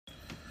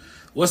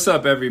What's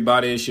up,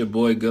 everybody? It's your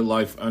boy, Good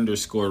Life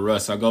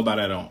 _Russ. I go by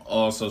that on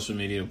all social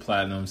media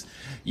platinums.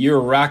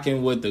 You're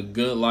rocking with the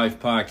Good Life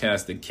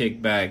podcast, The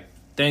Kickback.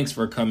 Thanks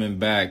for coming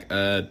back.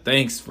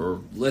 Thanks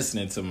for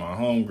listening to my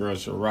homegirl,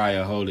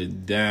 Shariah, hold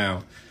it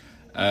down.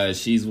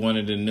 She's one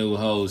of the new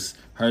hosts.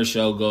 Her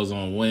show goes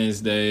on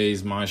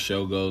Wednesdays. My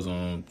show goes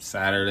on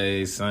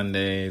Saturdays,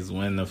 Sundays,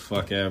 when the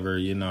fuck ever.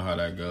 You know how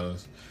that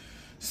goes.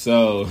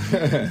 So...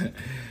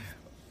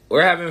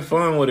 we're having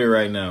fun with it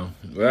right now.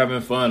 We're having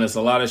fun. There's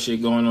a lot of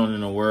shit going on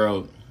in the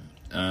world.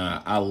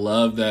 I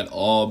love that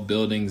all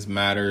buildings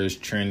matter is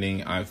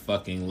trending. I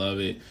fucking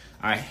love it.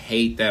 I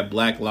hate that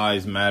Black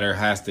Lives Matter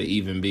has to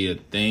even be a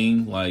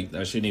thing. Like,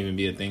 that shouldn't even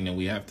be a thing that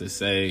we have to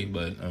say,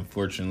 but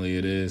unfortunately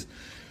it is.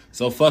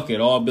 So fuck it.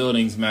 All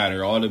buildings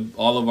matter. All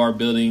of our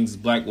buildings,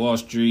 Black Wall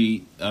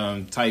Street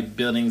type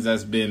buildings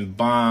that's been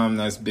bombed,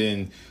 that's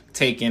been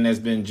taken, that's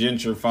been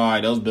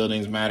gentrified, those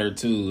buildings matter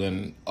too,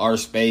 and our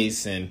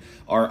space and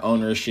our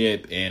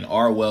ownership and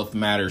our wealth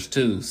matters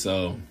too.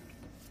 So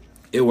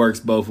it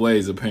works both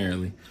ways,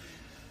 apparently.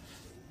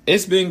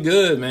 It's been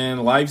good,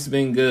 man. Life's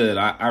been good.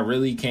 I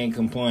really can't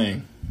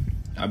complain.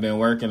 I've been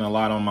working a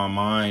lot on my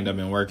mind. I've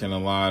been working a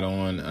lot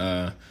on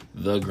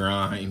the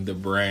grind, the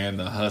brand,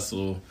 the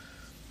hustle,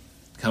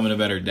 becoming a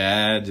better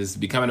dad, just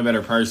becoming a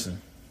better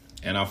person.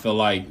 And I feel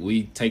like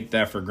we take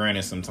that for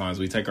granted sometimes.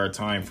 We take our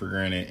time for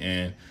granted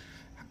and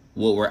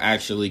what we're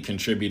actually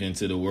contributing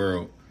to the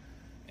world.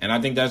 And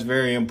I think that's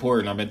very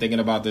important. I've been thinking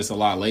about this a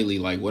lot lately.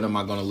 Like, what am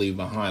I going to leave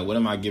behind? What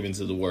am I giving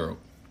to the world?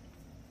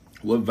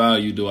 What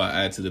value do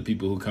I add to the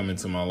people who come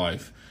into my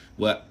life?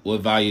 What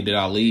value did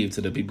I leave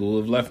to the people who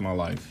have left my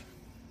life?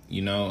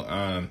 You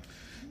know,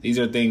 these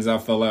are things I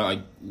feel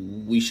like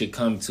we should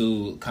come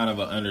to kind of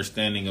an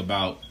understanding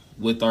about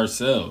with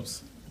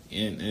ourselves.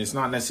 And it's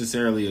not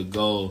necessarily a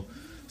goal.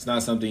 It's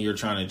not something you're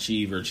trying to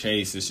achieve or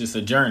chase. It's just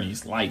a journey.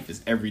 It's life.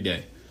 It's every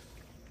day.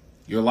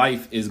 Your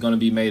life is going to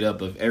be made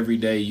up of every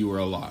day you were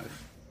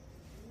alive.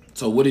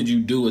 So what did you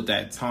do at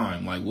that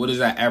time? Like, what does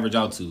that average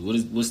out to?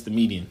 What's the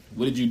median?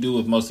 What did you do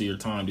with most of your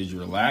time? Did you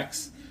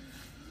relax?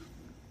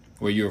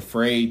 Were you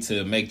afraid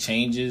to make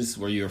changes?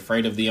 Were you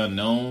afraid of the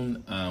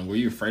unknown? Were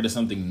you afraid of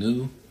something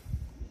new?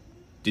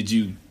 Did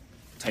you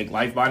take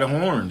life by the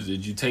horns?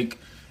 Did you take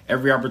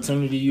every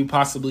opportunity you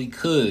possibly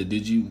could?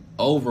 Did you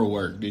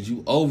overwork? Did you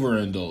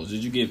overindulge?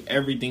 Did you give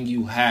everything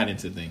you had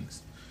into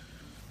things?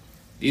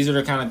 These are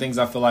the kind of things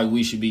I feel like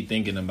we should be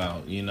thinking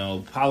about. You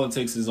know,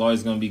 politics is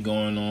always going to be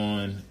going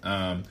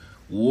on.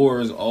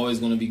 War is always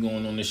going to be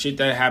going on. The shit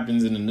that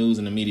happens in the news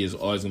and the media is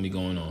always going to be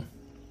going on.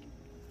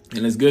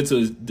 And it's good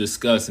to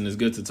discuss and it's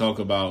good to talk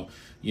about,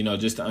 you know,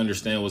 just to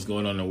understand what's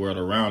going on in the world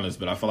around us.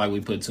 But I feel like we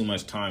put too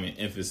much time and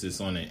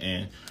emphasis on it.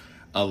 And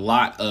a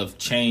lot of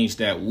change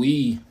that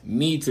we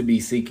need to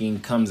be seeking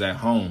comes at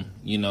home,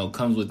 you know,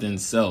 comes within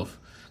self,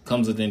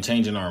 comes within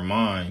changing our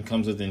mind,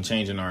 comes within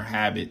changing our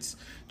habits,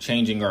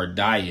 changing our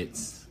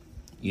diets,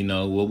 you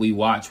know, what we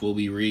watch, what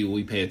we read, what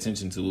we pay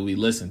attention to, what we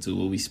listen to,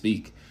 what we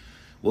speak,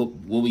 what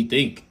we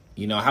think,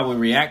 you know, how we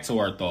react to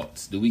our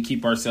thoughts. Do we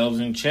keep ourselves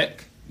in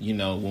check, you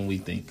know, when we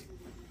think?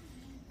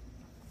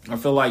 I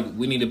feel like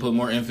we need to put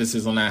more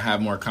emphasis on that,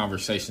 have more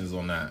conversations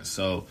on that.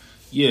 So,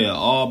 yeah,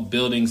 all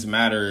buildings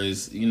matter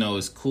is, you know,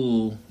 it's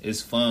cool,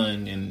 it's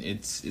fun, and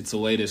it's a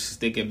way to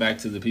stick it back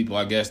to the people,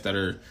 I guess, that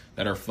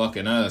are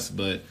fucking us,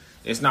 but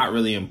it's not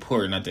really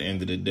important at the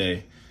end of the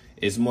day.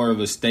 It's more of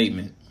a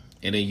statement,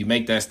 and then you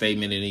make that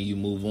statement and then you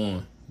move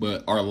on.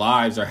 But our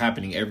lives are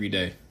happening every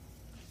day.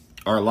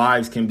 Our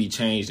lives can be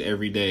changed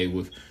every day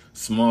with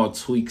small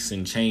tweaks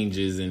and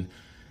changes and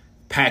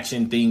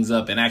patching things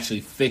up and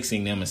actually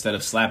fixing them instead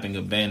of slapping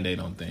a Band-Aid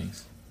on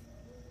things.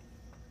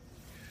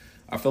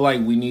 I feel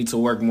like we need to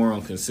work more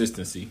on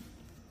consistency.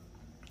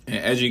 And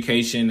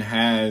education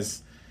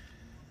has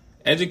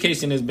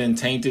been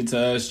tainted to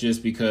us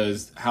just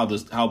because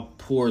how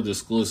poor the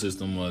school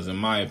system was, in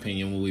my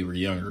opinion, when we were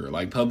younger.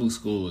 Like, public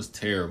school was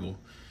terrible.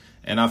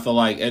 And I feel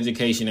like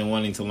education and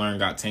wanting to learn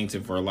got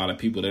tainted for a lot of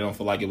people. They don't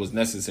feel like it was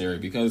necessary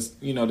because,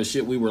 you know, the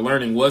shit we were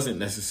learning wasn't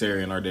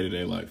necessary in our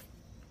day-to-day life.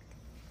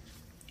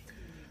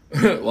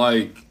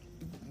 Like,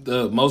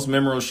 the most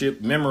memorable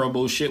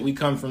shit we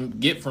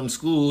get from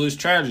school is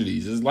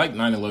tragedies. It's like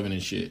 9/11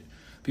 and shit.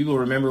 People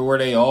remember where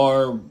they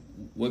are,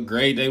 what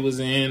grade they was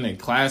in, and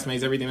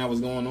classmates, everything that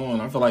was going on.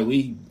 I feel like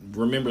we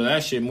remember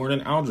that shit more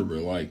than algebra.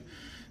 Like,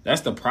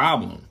 that's the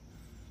problem.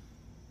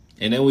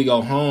 And then we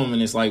go home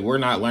and it's like we're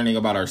not learning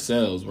about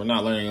ourselves. We're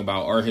not learning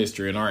about our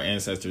history and our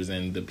ancestors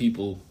and the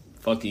people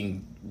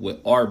fucking with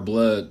our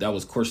blood that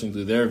was coursing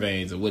through their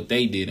veins and what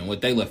they did and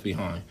what they left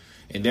behind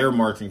and their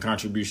marking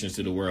contributions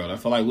to the world. I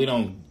feel like we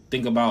don't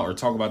think about or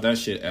talk about that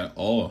shit at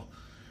all.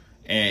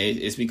 And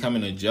it's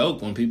becoming a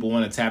joke when people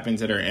want to tap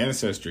into their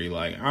ancestry.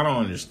 Like, I don't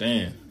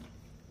understand.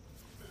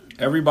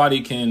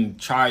 Everybody can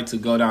try to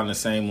go down the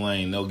same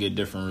lane. They'll get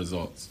different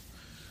results.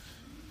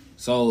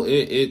 So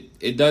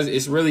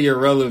it's really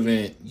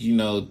irrelevant, you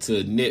know,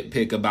 to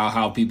nitpick about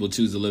how people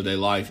choose to live their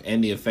life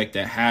and the effect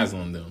that has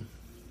on them.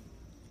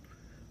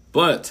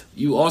 But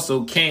you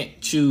also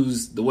can't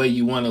choose the way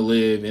you want to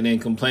live and then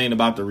complain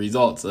about the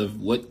results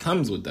of what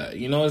comes with that.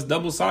 You know, it's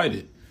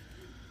double-sided.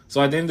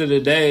 So at the end of the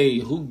day,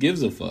 who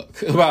gives a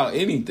fuck about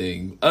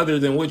anything other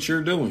than what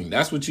you're doing?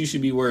 That's what you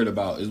should be worried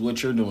about, is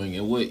what you're doing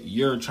and what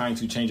you're trying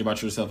to change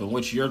about yourself and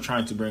what you're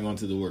trying to bring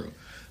onto the world.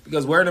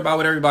 Because worrying about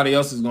what everybody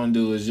else is going to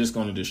do is just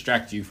going to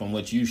distract you from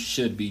what you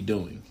should be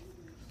doing.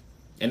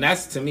 And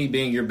that's, to me,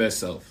 being your best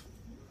self.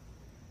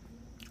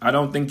 I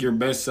don't think your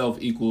best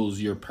self equals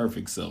your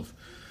perfect self.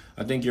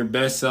 I think your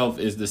best self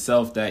is the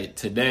self that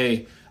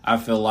today I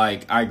feel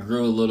like I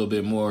grew a little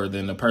bit more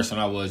than the person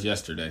I was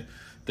yesterday.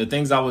 The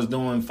things I was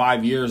doing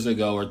 5 years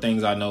ago are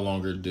things I no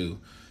longer do.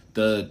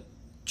 The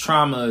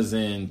traumas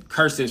and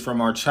curses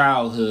from our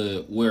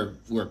childhood,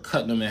 we're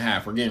cutting them in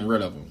half. We're getting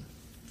rid of them.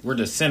 We're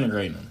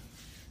disintegrating them.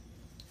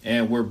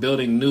 And we're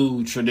building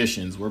new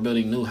traditions. We're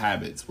building new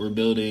habits. We're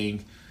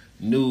building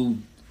new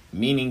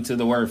meaning to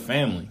the word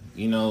family.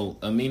 You know,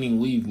 a meaning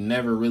we've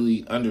never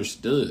really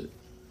understood.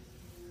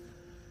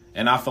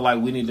 And I feel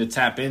like we need to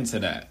tap into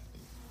that.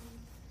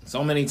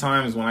 So many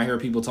times when I hear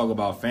people talk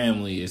about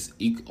family, it's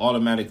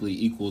automatically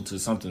equal to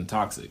something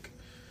toxic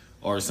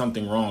or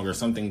something wrong or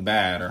something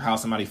bad or how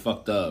somebody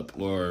fucked up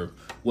or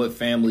what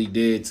family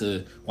did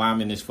to why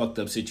I'm in this fucked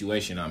up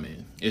situation I'm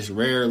in. It's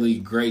rarely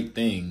great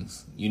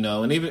things, you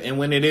know, and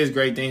when it is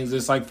great things,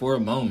 it's like for a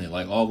moment,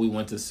 like, oh, we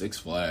went to Six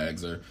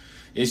Flags, or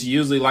it's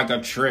usually like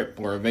a trip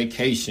or a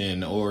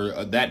vacation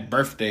or that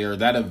birthday or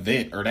that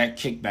event or that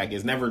kickback.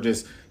 It's never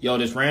just, yo,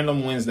 this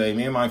random Wednesday,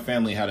 me and my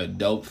family had a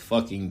dope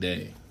fucking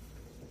day.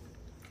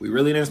 We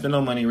really didn't spend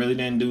no money, really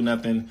didn't do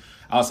nothing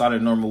outside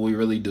of normal we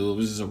really do. It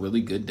was just a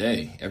really good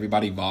day.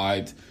 Everybody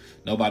vibed.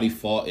 Nobody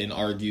fought and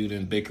argued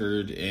and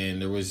bickered,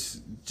 and there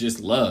was just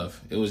love.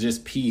 It was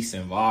just peace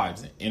and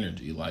vibes and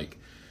energy. Like,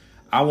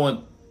 I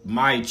want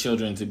my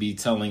children to be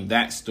telling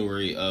that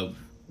story of,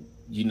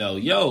 you know,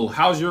 yo,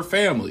 how's your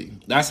family?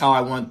 That's how I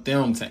want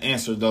them to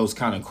answer those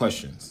kind of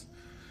questions.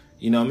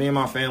 You know, me and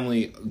my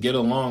family get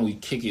along. We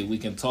kick it. We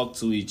can talk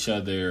to each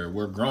other.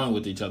 We're growing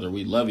with each other.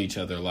 We love each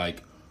other.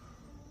 Like,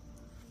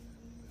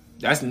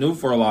 that's new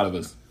for a lot of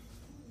us.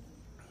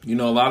 You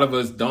know, a lot of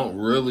us don't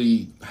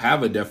really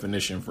have a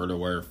definition for the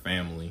word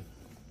family.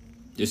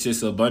 It's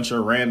just a bunch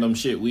of random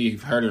shit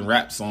we've heard in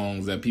rap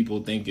songs that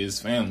people think is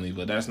family,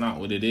 but that's not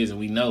what it is. And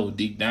we know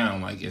deep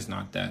down, like, it's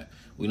not that.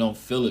 We don't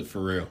feel it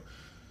for real.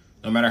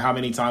 No matter how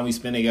many time we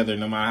spend together,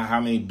 no matter how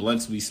many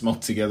blunts we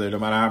smoke together, no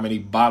matter how many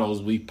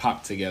bottles we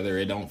pop together,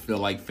 it don't feel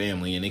like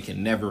family, and it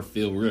can never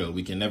feel real.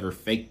 We can never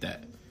fake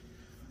that.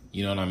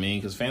 You know what I mean?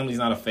 Because family's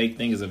not a fake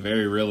thing. It's a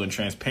very real and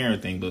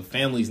transparent thing. But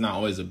family's not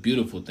always a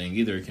beautiful thing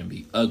either. It can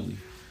be ugly.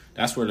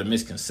 That's where the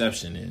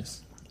misconception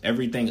is.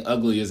 Everything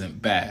ugly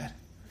isn't bad.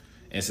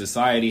 And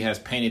society has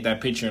painted that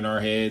picture in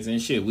our heads.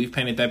 And shit, we've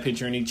painted that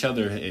picture in each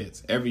other's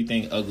heads.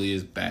 Everything ugly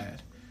is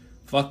bad.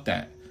 Fuck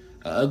that.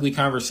 An ugly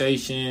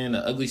conversation,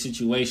 an ugly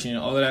situation,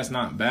 all of that's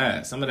not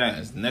bad. Some of that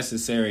is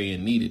necessary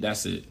and needed.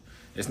 That's it.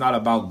 It's not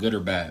about good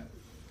or bad.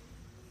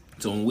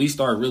 So when we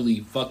start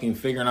really fucking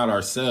figuring out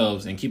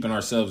ourselves and keeping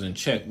ourselves in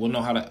check, we'll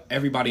know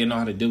everybody will know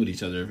how to deal with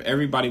each other. If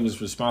everybody was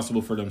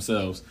responsible for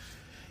themselves,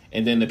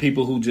 and then the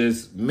people who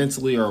just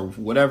mentally or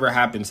whatever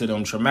happened to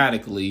them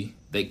traumatically,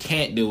 they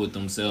can't deal with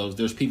themselves,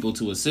 there's people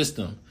to assist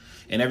them.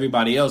 And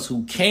everybody else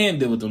who can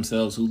deal with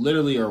themselves, who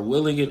literally are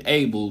willing and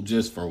able,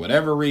 just for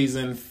whatever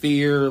reason,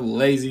 fear,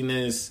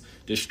 laziness,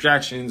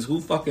 distractions,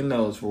 who fucking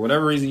knows, for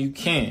whatever reason you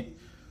can't.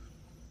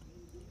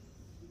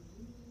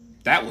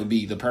 That would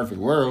be the perfect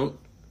world.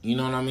 You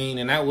know what I mean?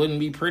 And that wouldn't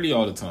be pretty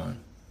all the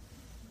time.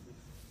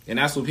 And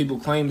that's what people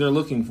claim they're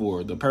looking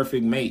for. The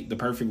perfect mate, the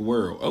perfect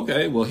world.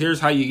 Okay, well, here's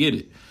how you get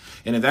it.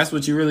 And if that's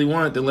what you really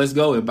want, then let's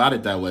go about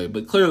it that way.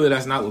 But clearly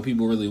that's not what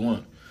people really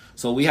want.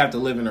 So we have to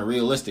live in a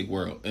realistic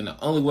world. And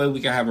the only way we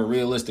can have a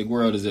realistic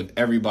world is if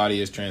everybody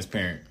is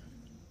transparent.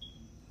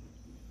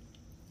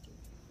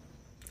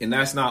 And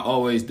that's not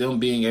always them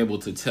being able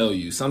to tell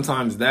you.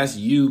 Sometimes that's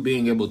you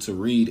being able to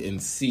read and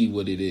see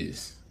what it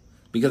is.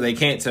 Because they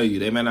can't tell you.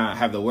 They may not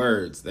have the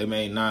words. They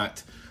may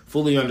not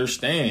fully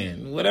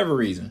understand, whatever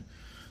reason.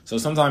 So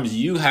sometimes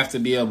you have to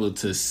be able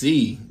to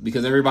see,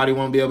 because everybody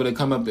won't be able to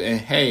come up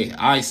and, hey,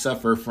 I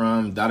suffer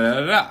from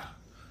da-da-da-da.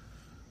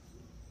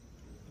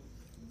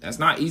 That's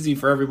not easy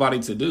for everybody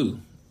to do.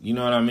 You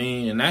know what I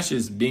mean? And that's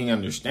just being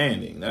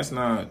understanding.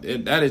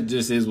 That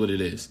just is what it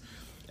is.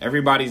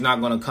 Everybody's not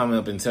going to come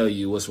up and tell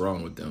you what's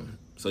wrong with them.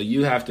 So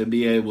you have to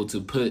be able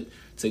to put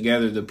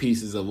together the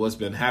pieces of what's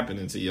been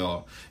happening to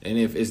y'all. And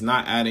if it's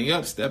not adding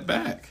up, step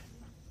back.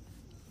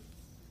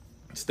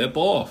 Step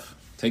off.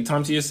 Take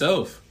time to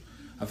yourself.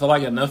 I feel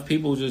like enough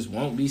people just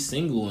won't be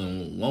single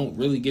and won't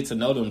really get to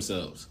know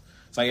themselves.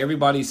 It's like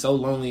everybody's so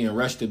lonely and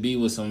rushed to be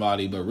with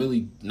somebody, but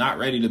really not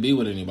ready to be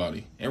with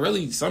anybody. And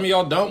really, some of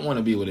y'all don't want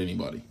to be with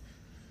anybody.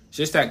 It's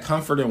just that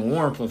comfort and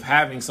warmth of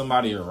having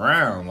somebody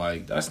around.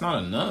 Like, that's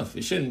not enough.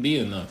 It shouldn't be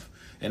enough.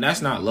 And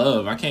that's not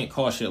love. I can't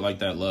call shit like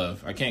that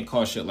love. I can't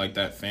call shit like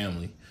that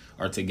family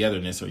or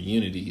togetherness or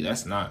unity.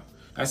 That's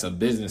a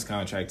business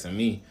contract to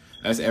me.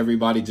 That's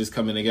everybody just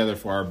coming together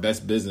for our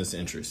best business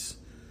interests.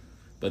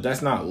 but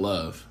that's not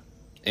love.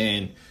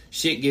 And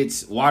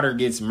water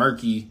gets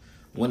murky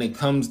when it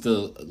comes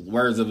to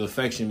words of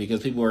affection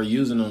because people are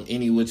using them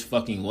any which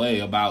fucking way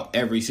about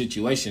every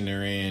situation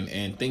they're in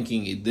and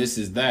thinking this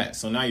is that.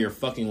 So now you're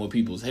fucking with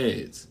people's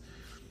heads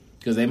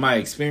because they might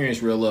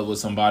experience real love with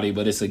somebody,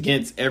 but it's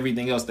against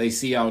everything else they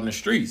see out in the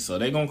streets. So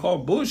they're going to call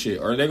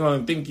bullshit, or they're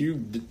going to think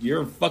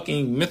you're a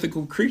fucking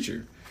mythical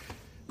creature,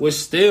 which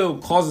still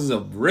causes a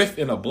rift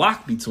and a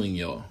block between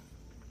y'all.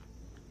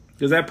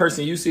 Because that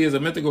person you see as a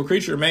mythical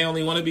creature may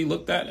only want to be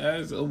looked at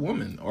as a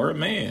woman or a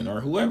man or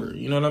whoever.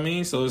 You know what I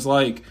mean? So it's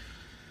like,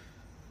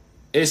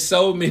 it's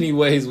so many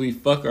ways we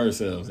fuck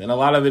ourselves. And a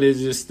lot of it is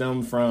just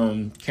stem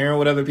from caring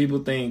what other people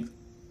think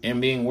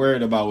and being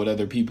worried about what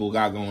other people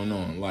got going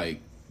on.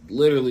 Like,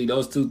 literally,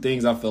 those two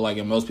things I feel like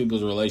in most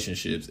people's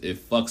relationships,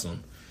 it fucks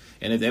them.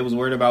 And if they was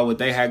worried about what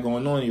they had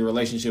going on, your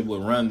relationship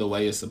would run the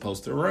way it's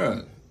supposed to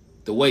run.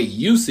 The way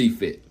you see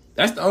fit.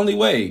 That's the only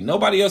way.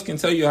 Nobody else can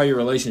tell you how your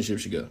relationship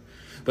should go.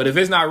 But if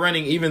it's not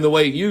running even the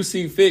way you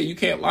see fit, you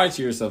can't lie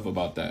to yourself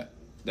about that.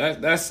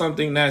 That's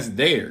something that's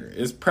there.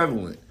 It's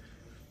prevalent.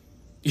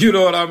 You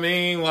know what I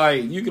mean?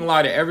 Like, you can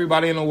lie to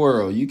everybody in the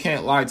world. You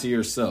can't lie to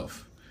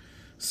yourself.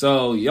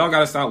 So y'all got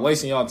to stop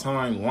wasting y'all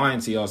time lying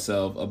to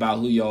yourself about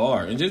who y'all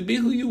are. And just be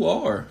who you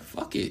are.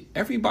 Fuck it.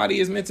 Everybody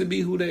is meant to be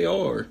who they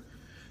are.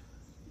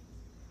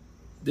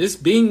 This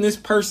being this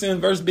person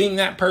versus being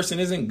that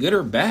person isn't good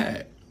or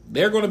bad.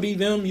 They're going to be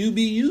them, you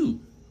be you.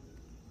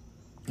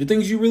 The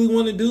things you really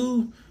want to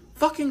do,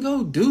 fucking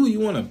go do. You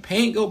want to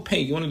paint, go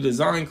paint. You want to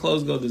design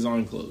clothes, go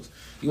design clothes.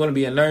 You want to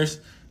be a nurse,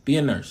 be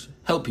a nurse.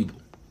 Help people.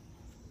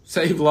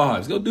 Save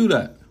lives. Go do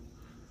that.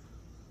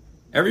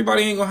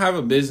 Everybody ain't going to have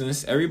a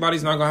business.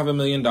 Everybody's not going to have $1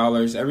 million.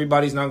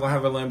 Everybody's not going to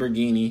have a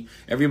Lamborghini.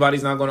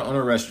 Everybody's not going to own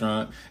a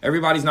restaurant.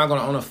 Everybody's not going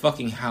to own a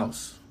fucking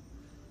house.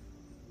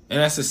 And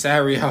that's the sad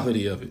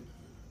reality of it.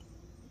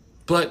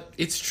 But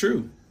it's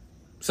true.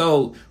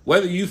 So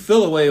whether you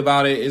feel a way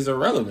about it is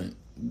irrelevant.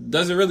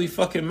 Doesn't really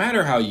fucking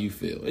matter how you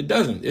feel. It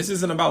doesn't. This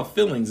isn't about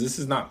feelings. This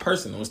is not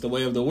personal. It's the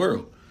way of the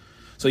world.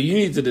 So you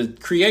need to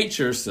create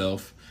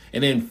yourself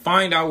and then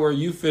find out where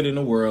you fit in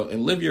the world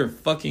and live your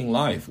fucking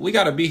life. We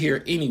got to be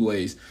here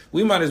anyways.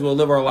 We might as well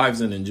live our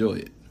lives and enjoy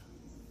it.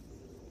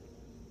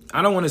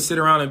 I don't want to sit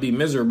around and be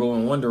miserable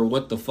and wonder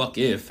what the fuck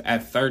if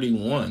at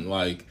 31.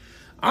 Like,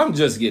 I'm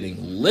just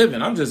getting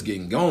living. I'm just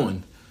getting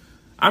going.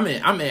 I'm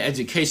in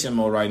education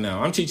mode right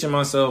now. I'm teaching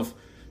myself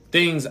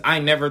things I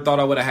never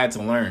thought I would have had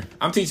to learn.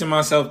 I'm teaching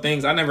myself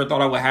things I never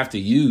thought I would have to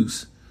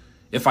use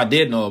if I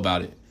did know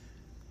about it.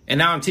 And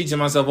now I'm teaching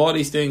myself all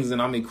these things and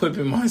I'm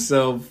equipping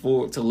myself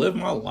to live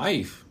my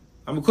life.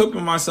 I'm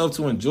equipping myself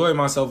to enjoy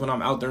myself when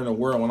I'm out there in the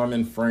world, when I'm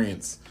in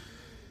France,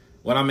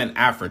 when I'm in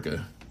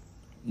Africa.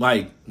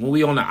 Like, when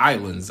we on the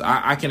islands,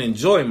 I can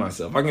enjoy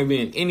myself. I can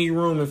be in any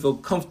room and feel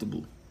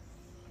comfortable.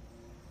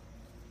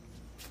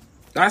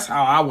 That's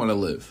how I want to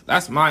live.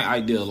 That's my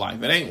ideal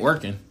life. It ain't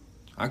working.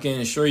 I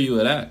can assure you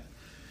of that.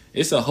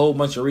 It's a whole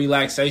bunch of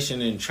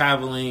relaxation and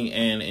traveling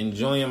and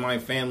enjoying my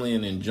family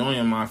and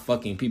enjoying my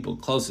fucking people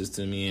closest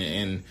to me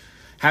and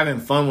having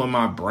fun with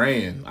my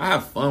brand. I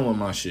have fun with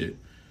my shit.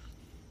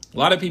 A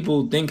lot of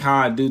people think how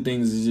I do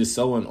things is just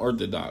so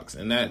unorthodox,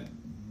 and that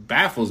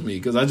baffles me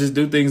because I just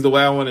do things the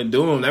way I want to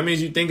do them. That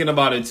means you're thinking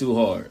about it too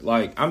hard.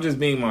 Like, I'm just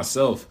being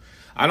myself.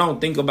 I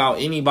don't think about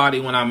anybody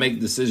when I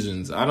make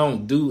decisions. I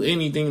don't do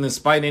anything to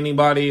spite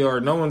anybody, or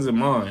no one's in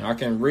mind. I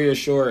can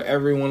reassure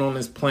everyone on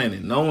this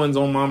planet. No one's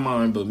on my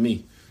mind but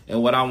me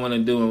and what I want to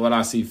do and what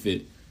I see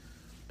fit.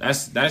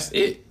 That's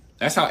it.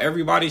 That's how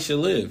everybody should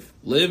live.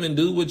 Live and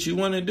do what you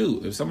want to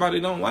do. If somebody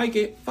don't like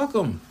it, fuck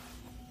them.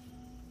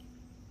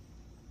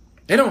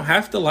 They don't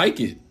have to like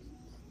it.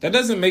 That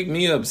doesn't make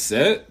me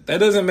upset. That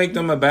doesn't make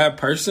them a bad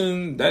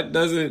person. That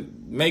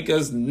doesn't make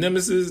us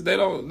nemesis.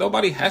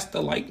 Nobody has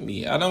to like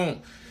me. I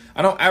don't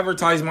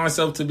advertise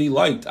myself to be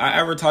liked. I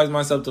advertise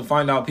myself to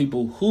find out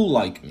people who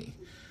like me.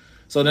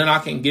 So then I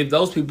can give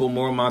those people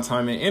more of my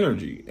time and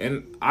energy.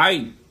 And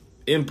I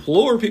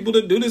implore people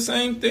to do the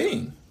same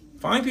thing.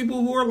 Find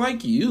people who are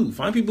like you.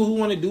 Find people who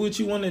want to do what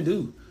you want to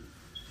do.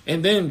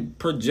 And then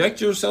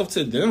project yourself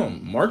to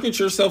them. Market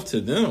yourself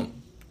to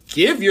them.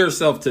 Give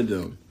yourself to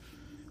them.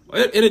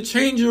 It'll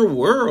change your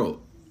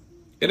world.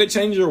 It'll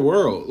change your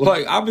world.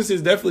 Like,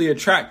 opposites definitely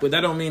attract, but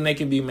that don't mean they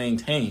can be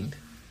maintained.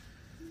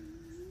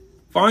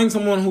 Find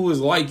someone who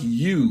is like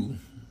you.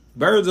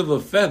 Birds of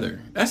a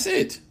feather. That's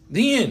it.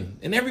 The end.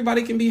 And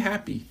everybody can be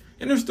happy.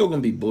 And there's still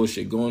going to be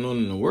bullshit going on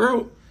in the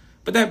world.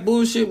 But that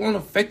bullshit won't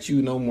affect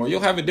you no more.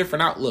 You'll have a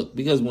different outlook.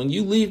 Because when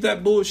you leave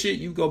that bullshit,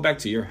 you go back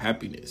to your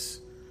happiness.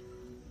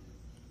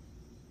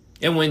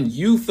 And when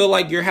you feel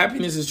like your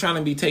happiness is trying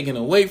to be taken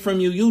away from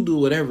you, you'll do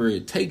whatever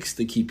it takes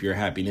to keep your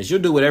happiness.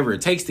 You'll do whatever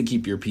it takes to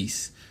keep your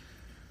peace.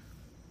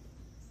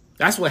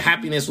 That's what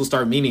happiness will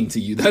start meaning to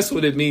you. That's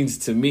what it means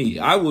to me.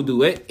 I will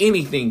do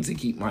anything to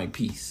keep my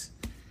peace.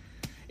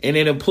 And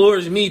it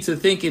implores me to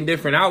think in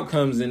different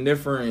outcomes in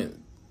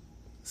different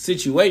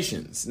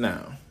situations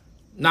now.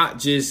 Not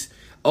just,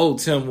 oh,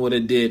 Tim would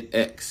have did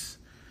X.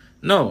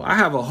 No, I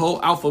have a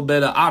whole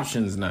alphabet of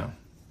options now.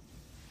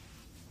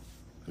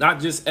 Not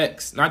just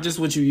X, not just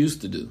what you used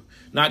to do,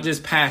 not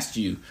just past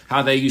you,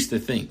 how they used to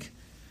think.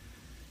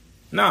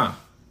 Nah,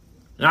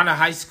 not in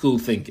high school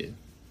thinking,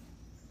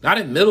 not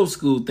in middle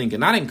school thinking,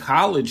 not in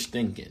college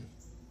thinking.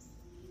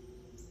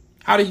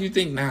 How do you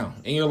think now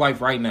in your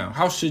life right now?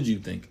 How should you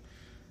think?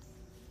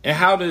 And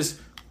how does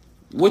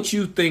what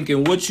you think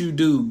and what you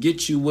do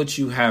get you what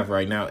you have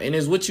right now? And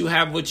is what you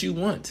have what you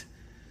want?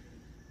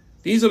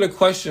 These are the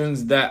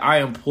questions that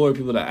I implore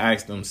people to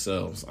ask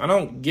themselves. I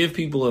don't give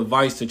people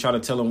advice to try to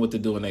tell them what to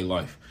do in their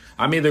life.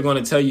 I'm either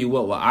going to tell you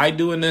what will I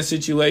do in this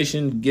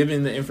situation,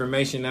 given the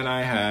information that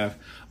I have,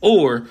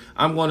 or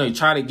I'm going to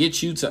try to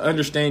get you to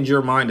understand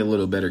your mind a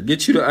little better,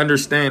 get you to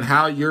understand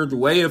how your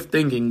way of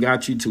thinking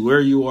got you to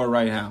where you are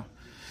right now.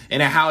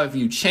 And how if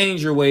you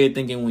change your way of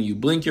thinking, when you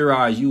blink your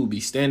eyes, you will be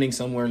standing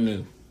somewhere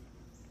new.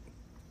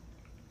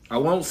 I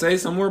won't say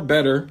somewhere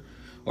better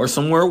or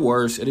somewhere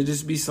worse. It'll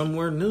just be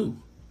somewhere new.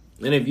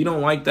 And if you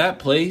don't like that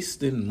place,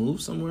 then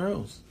move somewhere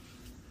else.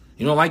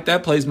 You don't like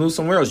that place, move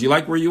somewhere else. You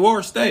like where you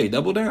are, stay,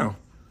 double down.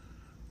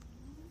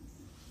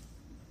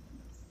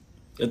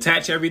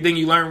 Attach everything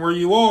you learned where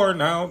you are,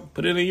 now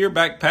put it in your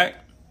backpack,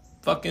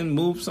 fucking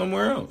move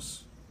somewhere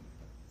else.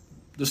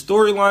 The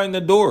storyline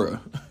to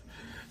Dora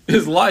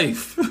is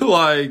life.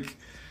 Like,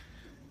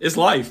 it's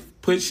life.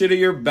 Put shit in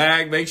your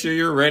bag, make sure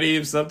you're ready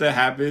if something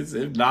happens.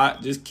 If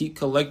not, just keep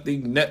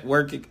collecting,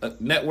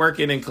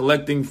 networking and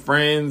collecting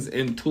friends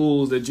and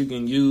tools that you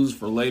can use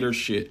for later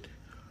shit.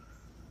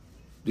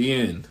 The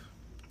end.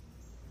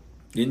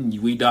 Then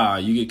we die,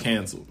 you get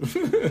canceled.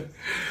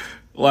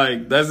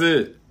 Like, that's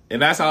it.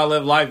 And that's how I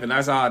live life, and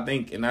that's how I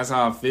think, and that's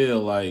how I feel.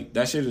 Like,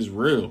 that shit is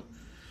real.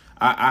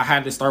 I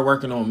had to start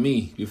working on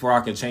me before I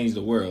could change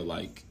the world.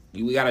 Like,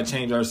 we got to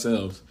change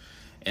ourselves.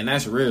 And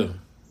that's real.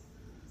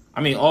 I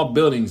mean, all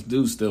buildings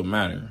do still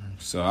matter.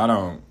 So I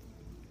don't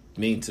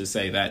mean to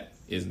say that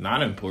is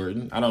not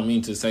important. I don't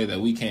mean to say that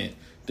we can't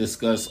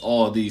discuss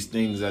all these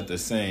things at the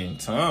same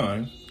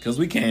time, because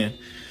we can.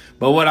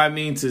 But what I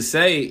mean to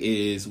say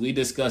is we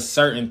discuss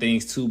certain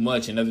things too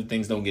much and other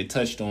things don't get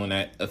touched on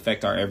that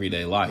affect our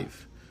everyday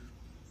life.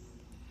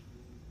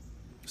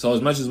 So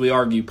as much as we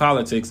argue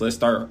politics, let's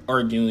start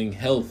arguing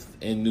health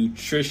and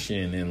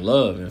nutrition and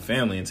love and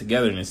family and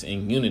togetherness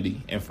and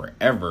unity and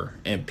forever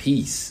and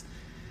peace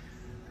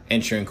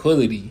and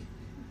tranquility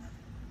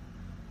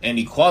and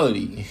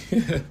equality.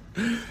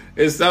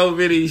 There's so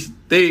many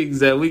things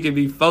that we can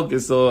be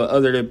focused on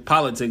other than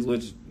politics,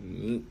 which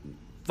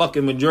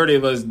fucking majority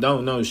of us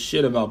don't know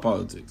shit about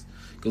politics.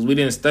 Because we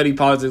didn't study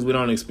politics, we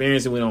don't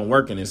experience it, we don't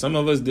work in it. Some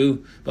of us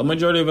do, but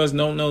majority of us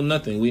don't know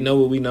nothing. We know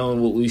what we know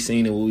and what we've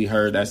seen and what we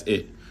heard, that's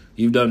it.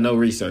 You've done no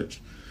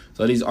research.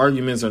 So these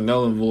arguments are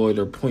null and void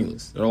or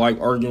pointless. They're like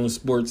arguing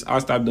sports. I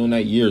stopped doing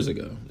that years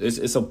ago.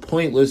 It's a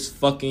pointless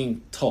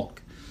fucking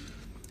talk.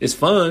 It's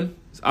fun.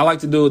 I like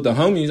to do it with the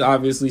homies,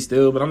 obviously,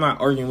 still, but I'm not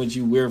arguing with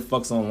you weird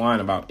fucks online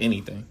about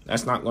anything.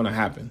 That's not going to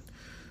happen.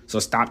 So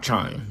stop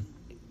trying.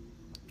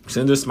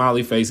 Send a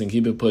smiley face and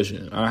keep it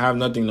pushing. I have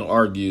nothing to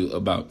argue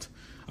about.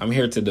 I'm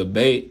here to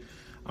debate.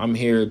 I'm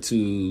here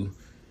to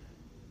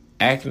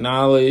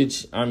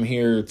acknowledge. I'm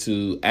here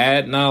to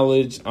add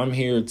knowledge. I'm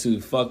here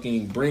to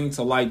fucking bring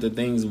to light the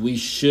things we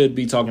should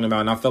be talking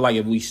about. And I feel like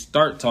if we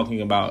start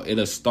talking about it,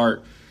 it'll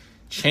start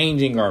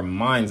changing our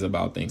minds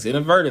about things.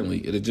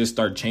 Inadvertently, it'll just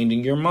start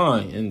changing your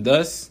mind. And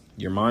thus,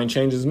 your mind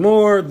changes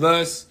more.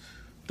 Thus,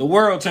 the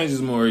world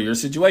changes more. Your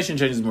situation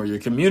changes more. Your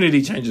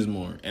community changes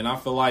more. And I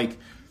feel like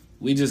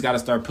we just got to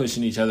start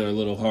pushing each other a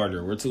little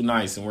harder. We're too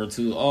nice and we're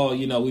too,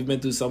 we've been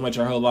through so much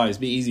our whole lives.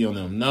 Be easy on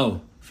them.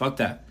 No, fuck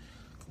that.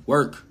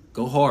 Work.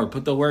 Go hard.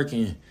 Put the work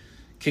in.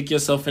 Kick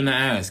yourself in the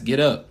ass. Get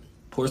up.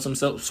 Pour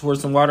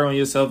some water on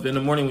yourself in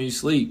the morning when you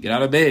sleep. Get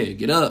out of bed.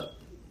 Get up.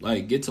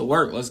 Like, get to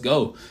work. Let's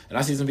go. And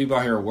I see some people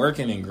out here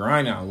working and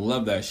grinding. I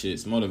love that shit.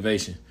 It's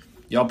motivation.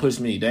 Y'all push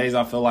me. Days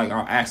I feel like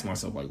I'll ask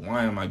myself, like,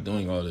 why am I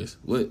doing all this?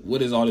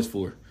 What is all this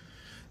for?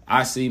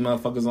 I see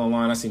motherfuckers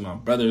online. I see my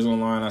brothers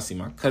online. I see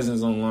my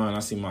cousins online. I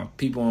see my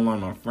people online,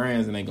 my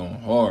friends, and they going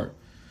hard.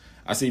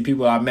 I see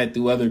people I met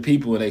through other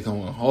people and they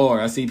going hard.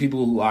 I see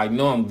people who I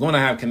know I'm going to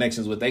have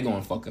connections with, they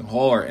going fucking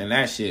hard. And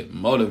that shit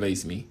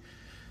motivates me.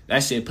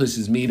 That shit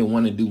pushes me to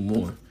want to do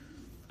more.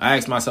 I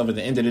ask myself at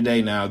the end of the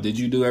day now, did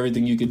you do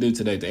everything you could do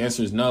today? If the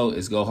answer is no,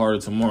 it's go harder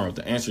tomorrow. If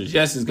the answer is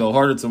yes, it's go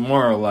harder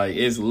tomorrow. Like,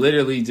 it's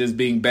literally just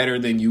being better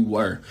than you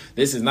were.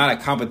 This is not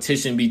a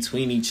competition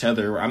between each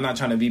other. I'm not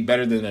trying to be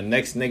better than the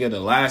next nigga, the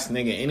last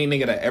nigga, any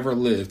nigga that ever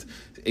lived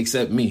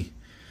except me.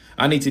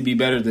 I need to be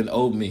better than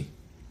old me.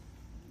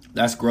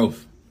 That's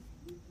growth.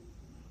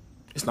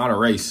 It's not a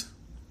race.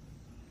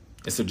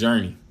 It's a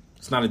journey.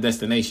 It's not a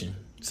destination.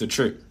 It's a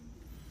trip.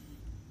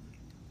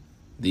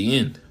 The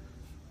end.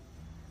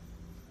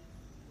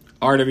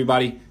 All right,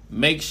 everybody.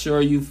 Make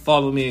sure you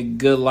follow me at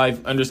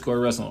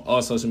GoodLife_Russ on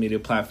all social media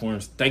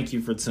platforms. Thank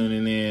you for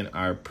tuning in.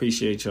 I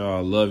appreciate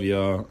y'all. Love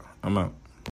y'all. I'm out.